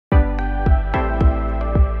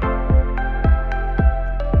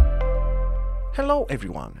Hello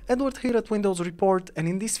everyone, Edward here at Windows Report, and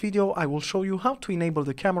in this video I will show you how to enable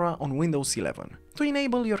the camera on Windows 11. To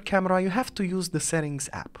enable your camera you have to use the Settings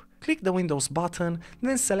app. Click the Windows button,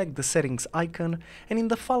 then select the Settings icon, and in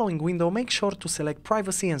the following window make sure to select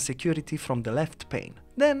Privacy and Security from the left pane.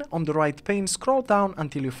 Then on the right pane scroll down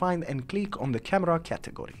until you find and click on the camera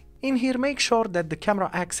category. In here make sure that the camera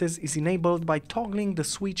access is enabled by toggling the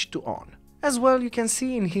switch to on. As well, you can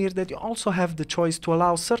see in here that you also have the choice to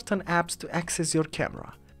allow certain apps to access your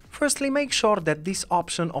camera. Firstly, make sure that this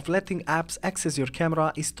option of letting apps access your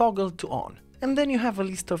camera is toggled to on. And then you have a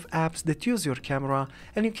list of apps that use your camera,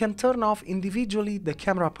 and you can turn off individually the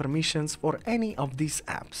camera permissions for any of these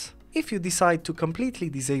apps. If you decide to completely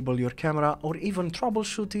disable your camera or even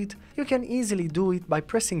troubleshoot it, you can easily do it by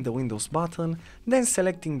pressing the Windows button, then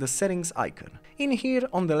selecting the Settings icon. In here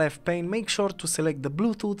on the left pane make sure to select the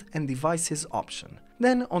Bluetooth and Devices option.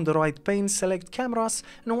 Then on the right pane select Cameras,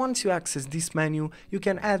 and once you access this menu you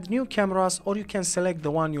can add new cameras, or you can select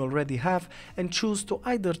the one you already have and choose to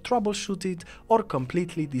either troubleshoot it or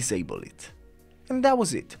completely disable it. And that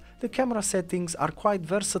was it. The camera settings are quite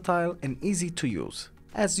versatile and easy to use.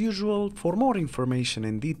 As usual, for more information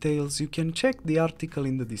and details you can check the article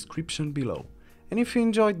in the description below. And if you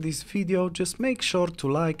enjoyed this video, just make sure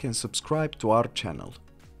to like and subscribe to our channel.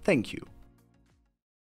 Thank you.